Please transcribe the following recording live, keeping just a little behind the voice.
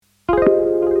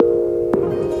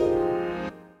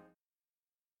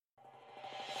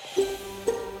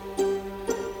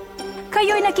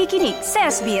nakikinig sa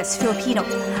SBS Filipino.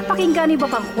 Pakinggan niyo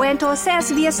pang kwento sa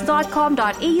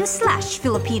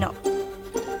sbs.com.au/Filipino.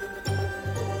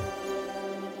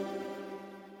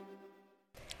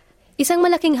 Isang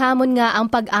malaking hamon nga ang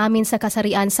pag-amin sa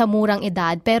kasarian sa murang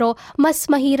edad, pero mas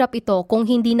mahirap ito kung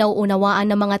hindi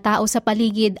nauunawaan ng mga tao sa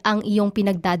paligid ang iyong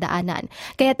pinagdadaanan.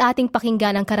 Kaya't ating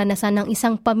pakinggan ang karanasan ng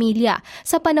isang pamilya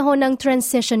sa panahon ng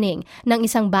transitioning ng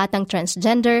isang batang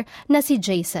transgender na si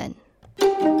Jason.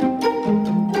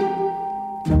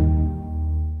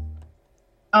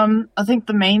 I think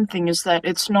the main thing is that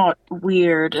it's not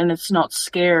weird and it's not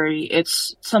scary.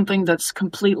 It's something that's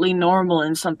completely normal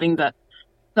and something that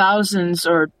thousands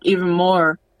or even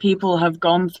more people have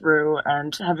gone through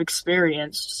and have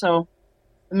experienced. So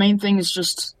the main thing is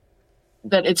just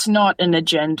that it's not an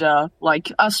agenda.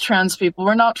 Like us trans people,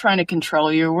 we're not trying to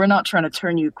control you. We're not trying to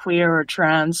turn you queer or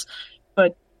trans,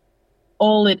 but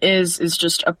all it is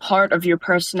just a part of your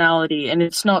personality, and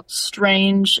it's not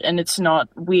strange and it's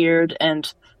not weird and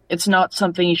it's not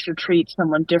something you should treat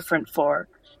someone different for.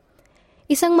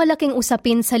 Isang malaking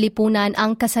usapin sa lipunan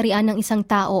ang kasarian ng isang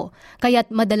tao,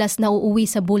 kaya't madalas nauuwi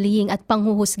sa bullying at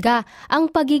panghuhusga ang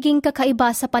pagiging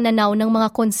kakaiba sa pananaw ng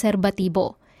mga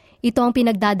konserbatibo. Ito ang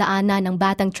pinagdadaanan ng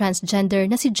batang transgender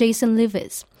na si Jason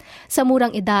Levis. Sa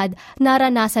murang edad,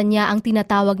 naranasan niya ang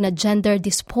tinatawag na gender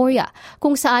dysphoria,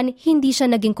 kung saan hindi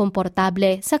siya naging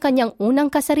komportable sa kanyang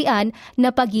unang kasarian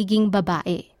na pagiging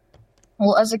babae.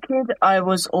 Well, as a kid, I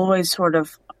was always sort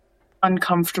of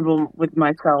uncomfortable with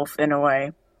myself in a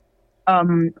way.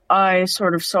 I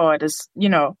sort of saw it as,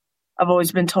 I've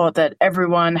always been taught that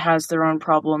everyone has their own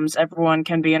problems, everyone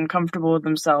can be uncomfortable with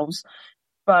themselves.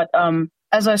 But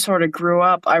as I sort of grew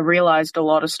up, I realized a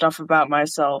lot of stuff about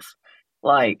myself,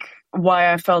 like why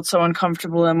I felt so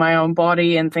uncomfortable in my own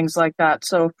body and things like that.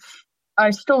 So I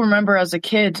still remember as a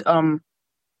kid,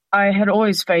 I had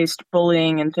always faced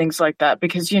bullying and things like that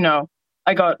because,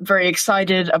 I got very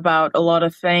excited about a lot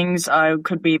of things. I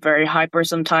could be very hyper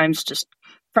sometimes, just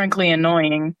frankly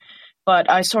annoying. But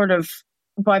I sort of,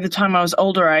 by the time I was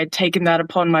older, I had taken that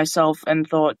upon myself and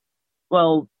thought,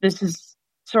 well, this is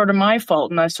sort of my fault.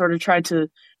 And I sort of tried to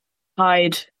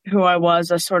hide who I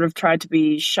was. I sort of tried to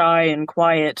be shy and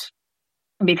quiet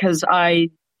because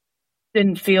I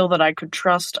didn't feel that I could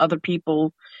trust other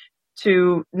people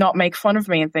to not make fun of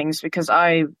me and things because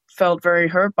I felt very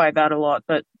hurt by that a lot.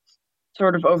 But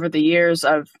sort of over the years,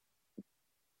 I've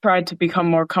tried to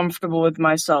become more comfortable with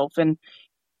myself, and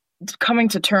coming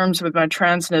to terms with my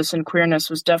transness and queerness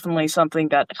was definitely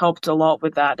something that helped a lot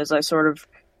with that, as I sort of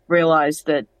realized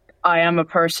that I am a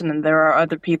person and there are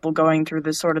other people going through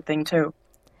this sort of thing too.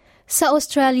 Sa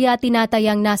Australia,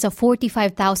 tinatayang nasa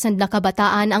 45,000 na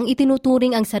kabataan ang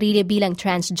itinuturing ang sarili bilang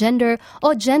transgender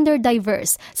o gender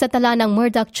diverse sa tala ng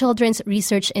Murdoch Children's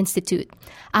Research Institute.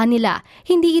 Anila,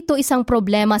 hindi ito isang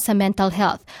problema sa mental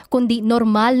health, kundi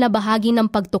normal na bahagi ng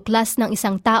pagtuklas ng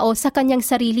isang tao sa kanyang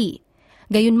sarili.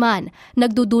 Gayunman,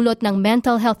 nagdudulot ng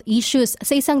mental health issues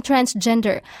sa isang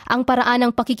transgender ang paraan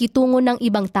ng pakikitungo ng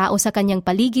ibang tao sa kanyang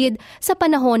paligid sa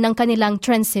panahon ng kanilang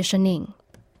transitioning.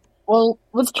 Well,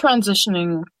 with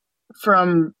transitioning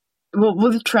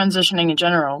in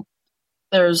general,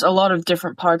 there's a lot of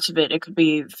different parts of it. It could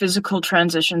be physical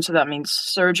transition, so that means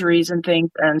surgeries and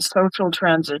things, and social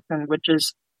transition, which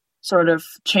is sort of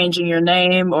changing your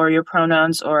name or your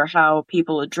pronouns or how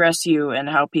people address you and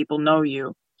how people know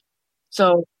you.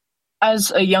 So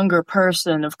as a younger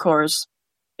person, of course,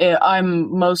 I'm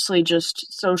mostly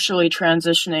just socially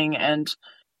transitioning, and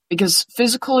because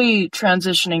physically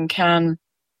transitioning can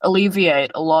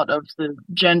alleviate a lot of the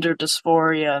gender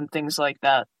dysphoria and things like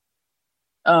that.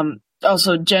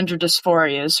 Also, gender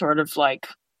dysphoria is sort of like,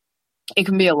 it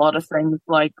can be a lot of things,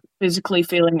 like physically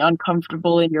feeling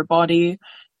uncomfortable in your body,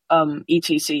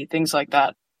 etc., things like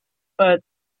that. But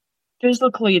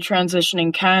physically transitioning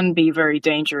can be very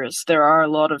dangerous. There are a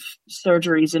lot of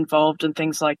surgeries involved and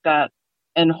things like that,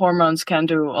 and hormones can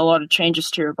do a lot of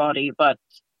changes to your body, but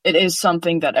it is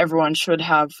something that everyone should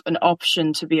have an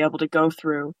option to be able to go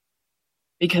through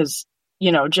because,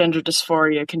 gender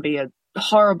dysphoria can be a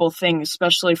horrible thing,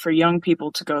 especially for young people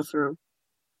to go through.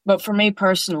 But for me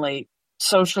personally,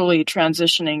 socially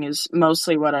transitioning is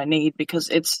mostly what I need because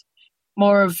it's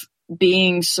more of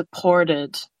being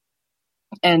supported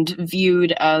and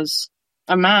viewed as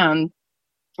a man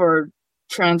for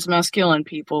transmasculine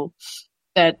people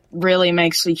that really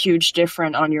makes a huge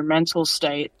difference on your mental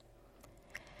state.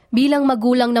 Bilang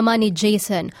magulang naman ni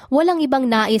Jason, walang ibang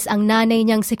nais ang nanay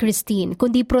niyang si Christine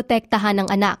kundi protektahan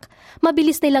ang anak.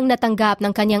 Mabilis nilang natanggap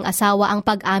ng kanyang asawa ang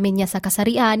pag-amin niya sa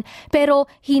kasarian, pero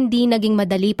hindi naging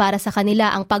madali para sa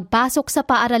kanila ang pagpasok sa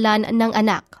paaralan ng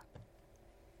anak.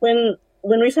 When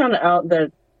when we found out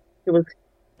that he was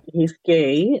he's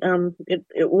gay,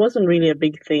 it wasn't really a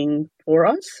big thing for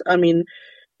us. I mean,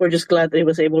 we're just glad that he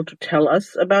was able to tell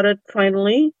us about it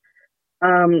finally.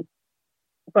 Um,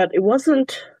 but it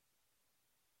wasn't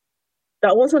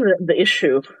that wasn't the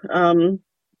issue.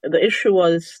 The issue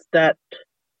was that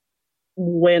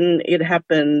when it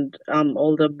happened,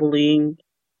 all the bullying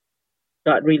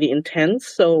got really intense.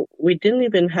 So we didn't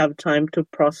even have time to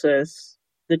process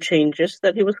the changes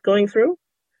that he was going through.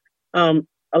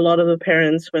 A lot of the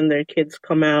parents, when their kids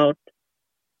come out,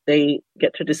 they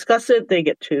get to discuss it. They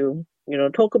get to,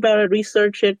 talk about it,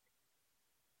 research it,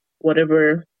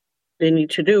 whatever they need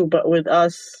to do. But with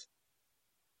us,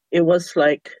 it was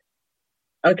like,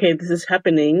 okay, this is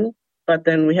happening, but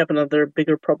then we have another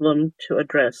bigger problem to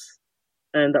address.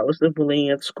 And that was the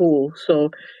bullying at school.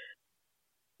 So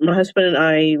my husband and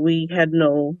I, we had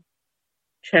no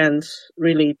chance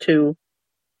really to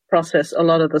process a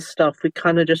lot of the stuff. We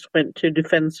kind of just went to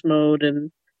defense mode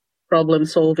and problem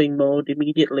solving mode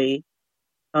immediately,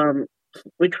 um,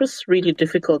 which was really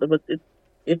difficult. But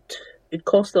it it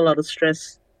caused a lot of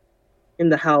stress in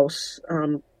the house,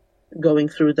 going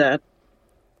through that.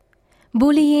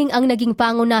 Bullying ang naging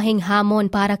pangunahing hamon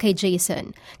para kay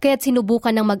Jason, kaya't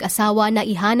sinubukan ng mag-asawa na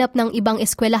ihanap ng ibang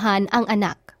eskwelahan ang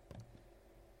anak.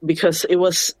 Because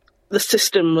the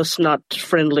system was not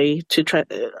friendly to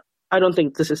I don't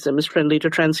think the system is friendly to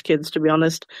trans kids, to be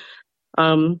honest.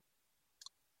 I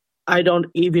don't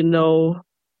even know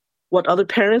what other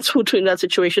parents would do in that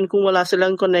situation kung wala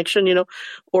silang connection,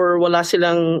 or wala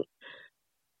silang.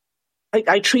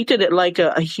 I treated it like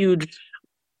a huge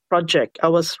project. I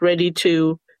was ready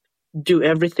to do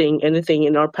anything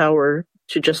in our power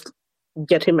to just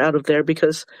get him out of there,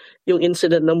 because yung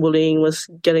incident ng bullying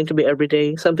was getting to be every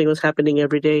day. Something was happening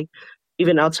every day,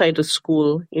 even outside of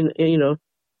school. There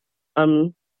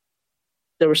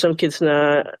were some kids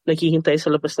na naghihintay sa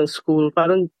labas ng school.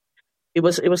 Parang it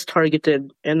was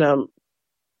targeted, and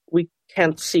we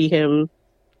can't see him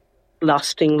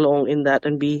lasting long in that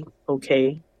and be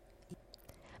okay.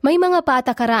 May mga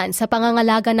patakaran sa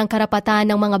pangangalaga ng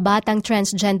karapatan ng mga batang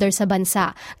transgender sa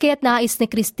bansa, kaya't nais ni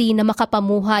Christine na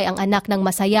makapamuhay ang anak ng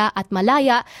masaya at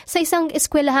malaya sa isang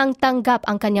eskwelahang tanggap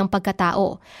ang kanyang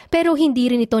pagkatao. Pero hindi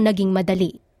rin ito naging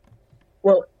madali.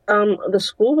 Well, the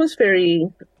school was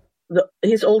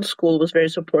his old school was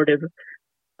very supportive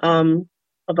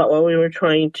about what we were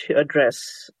trying to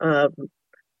address.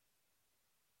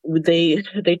 They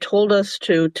told us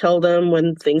to tell them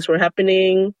when things were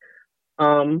happening.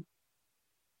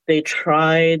 They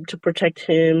tried to protect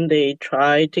him. They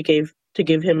tried to give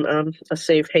him a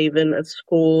safe haven at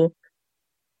school,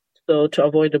 so to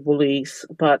avoid the bullies.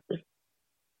 But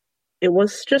it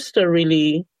was just a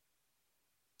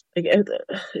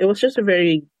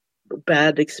very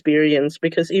bad experience,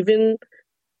 because even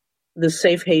the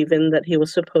safe haven that he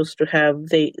was supposed to have,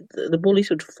 the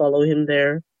bullies would follow him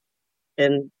there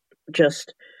and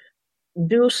just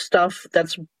do stuff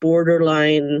that's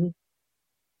borderline,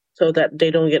 so that they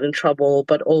don't get in trouble,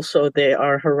 but also they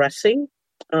are harassing.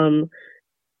 So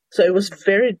it was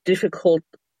very difficult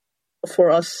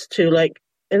for us to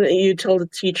and you tell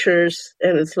the teachers,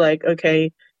 and it's like,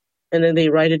 okay, and then they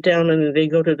write it down, and then they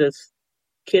go to this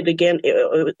kid again.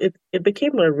 It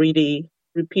became a really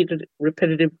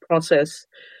repetitive process,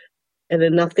 and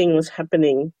then nothing was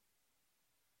happening.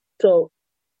 So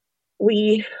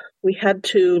we had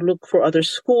to look for other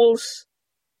schools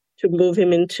to move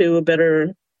him into a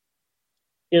better,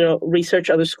 research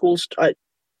other schools. I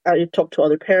talked to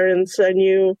other parents I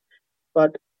knew,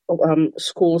 but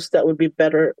schools that would be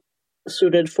better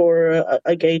suited for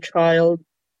a gay child.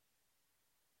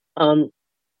 And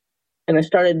I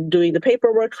started doing the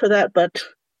paperwork for that, but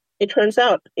it turns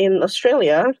out in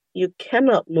Australia, you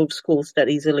cannot move schools that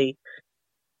easily.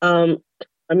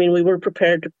 We were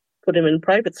prepared to put him in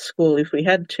private school if we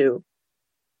had to,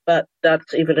 but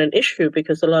that's even an issue,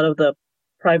 because a lot of the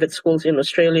private schools in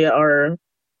Australia are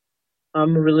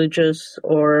religious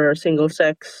or single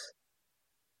sex.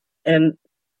 And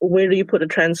where do you put a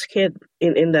trans kid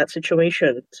in that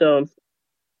situation? So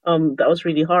that was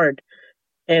really hard.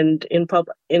 And in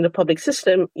the public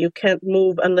system, you can't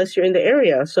move unless you're in the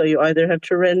area. So you either have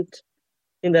to rent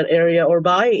in that area or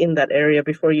buy in that area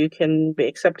before you can be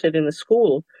accepted in the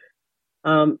school.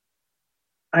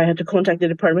 I had to contact the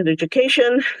Department of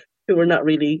Education, who were not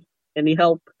really any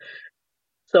help.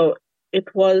 So it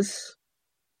was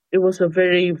a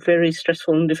very, very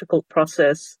stressful and difficult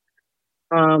process.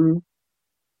 And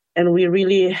we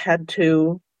really had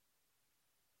to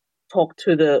talk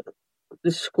to the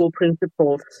school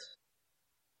principals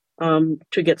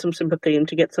to get some sympathy and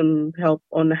to get some help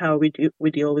on how we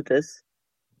deal with this.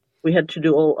 we had to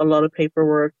do a lot of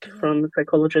paperwork from the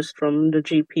psychologist, from the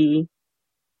GP,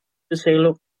 to say,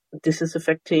 look, this is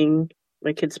affecting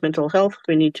my kid's mental health.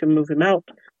 We need to move him out.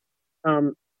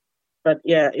 But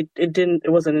yeah, it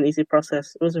wasn't an easy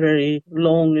process. It was very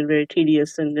long and very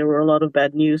tedious, and there were a lot of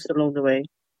bad news along the way.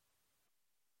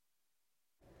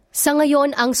 Sa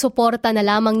ngayon, ang suporta na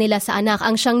lamang nila sa anak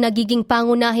ang siyang nagiging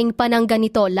pangunahing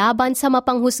panangganito laban sa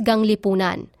mapanghusgang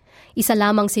lipunan. Isa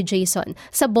lamang si Jason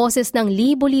sa boses ng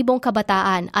libo-libong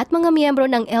kabataan at mga miyembro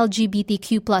ng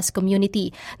LGBTQ+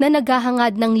 community na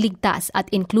naghahangad ng ligtas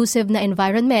at inclusive na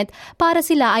environment para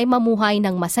sila ay mamuhay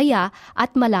ng masaya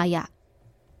at malaya.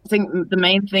 I think the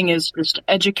main thing is just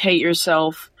educate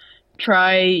yourself.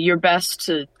 Try your best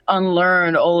to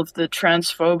unlearn all of the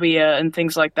transphobia and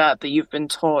things like that you've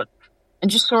been taught. And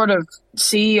just sort of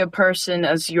see a person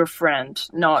as your friend,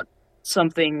 not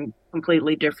something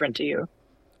completely different to you.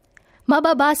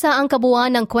 Mababasa ang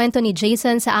kabuuan ng kwento ni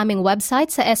Jason sa aming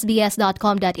website sa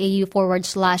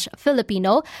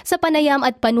sbs.com.au/Filipino sa panayam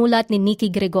at panulat ni Nikki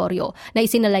Gregorio na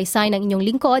isinalaysay ng inyong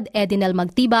lingkod, Edinel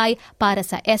Magtibay, para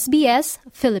sa SBS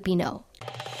Filipino.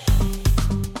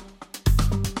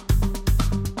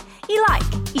 I-like,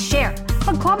 i-share,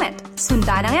 mag-comment,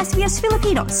 sundan ang SBS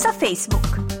Filipino sa Facebook.